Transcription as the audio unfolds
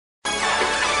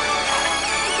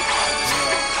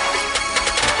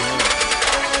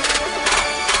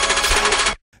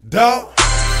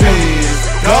Dolphins,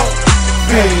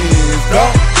 Dolphins,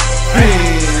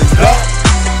 Dolphins,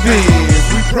 Dolphins.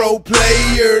 We pro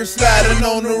players sliding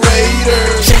on the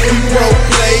Raiders. We pro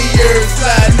players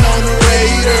sliding on the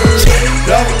Raiders.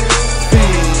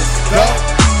 Dolphins,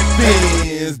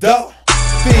 Dolphins,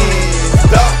 Dolphins,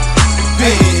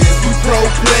 Dolphins. We pro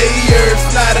players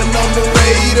sliding on the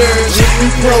Raiders.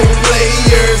 We pro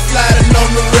players sliding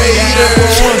on the Raiders.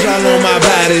 All on my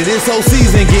body, this whole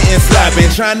season getting sloppy.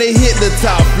 Trying to hit the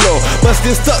top floor, but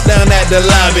still stuck down at the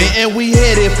lobby. And we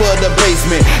headed for the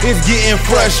basement. It's getting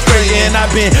frustrating.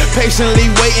 I've been patiently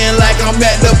waiting like I'm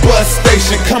at the bus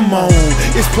station. Come on,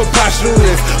 it's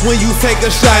preposterous when you take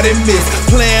a shot and miss.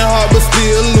 Playing hard but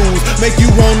still lose, make you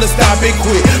wanna stop and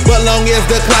quit. But long as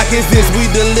the clock is this, we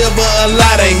deliver a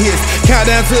lot of hits.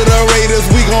 Countdown to the Raiders,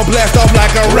 we gon' blast off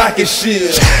like a rocket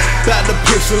ship. About to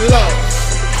picture lost,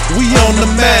 we on the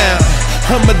mound.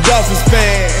 I'm a Dolphins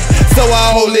fan, so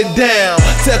I hold it down.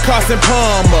 Tell Carson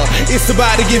Palmer, it's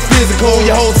about to get physical.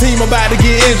 Your whole team about to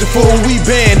get injured, fool. We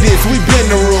bandits, we bend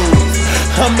the rules.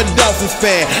 I'm a Dolphins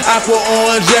fan, aqua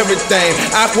orange everything,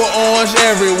 aqua orange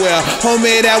everywhere.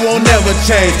 Homie, that won't never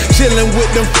change. Chillin' with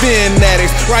them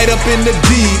fanatics, right up in the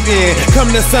deep end.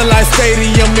 Come to Sunlight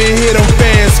Stadium and hear them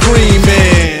fans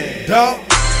screaming.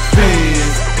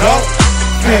 Dolphins,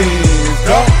 Dolphins,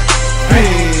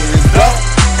 Dolphins, Dolphins.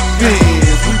 We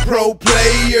pro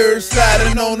players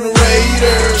sliding on the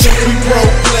Raiders. We pro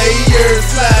players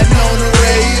sliding on the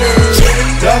Raiders.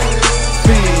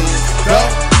 Dolphins,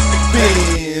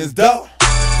 Dolphins,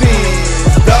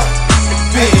 Dolphins,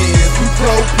 Dolphins. We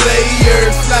pro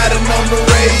players sliding on the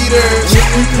Raiders.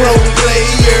 We pro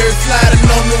players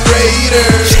sliding on the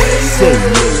Raiders.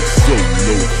 SoLo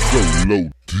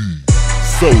D.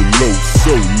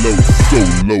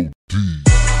 SoLo D.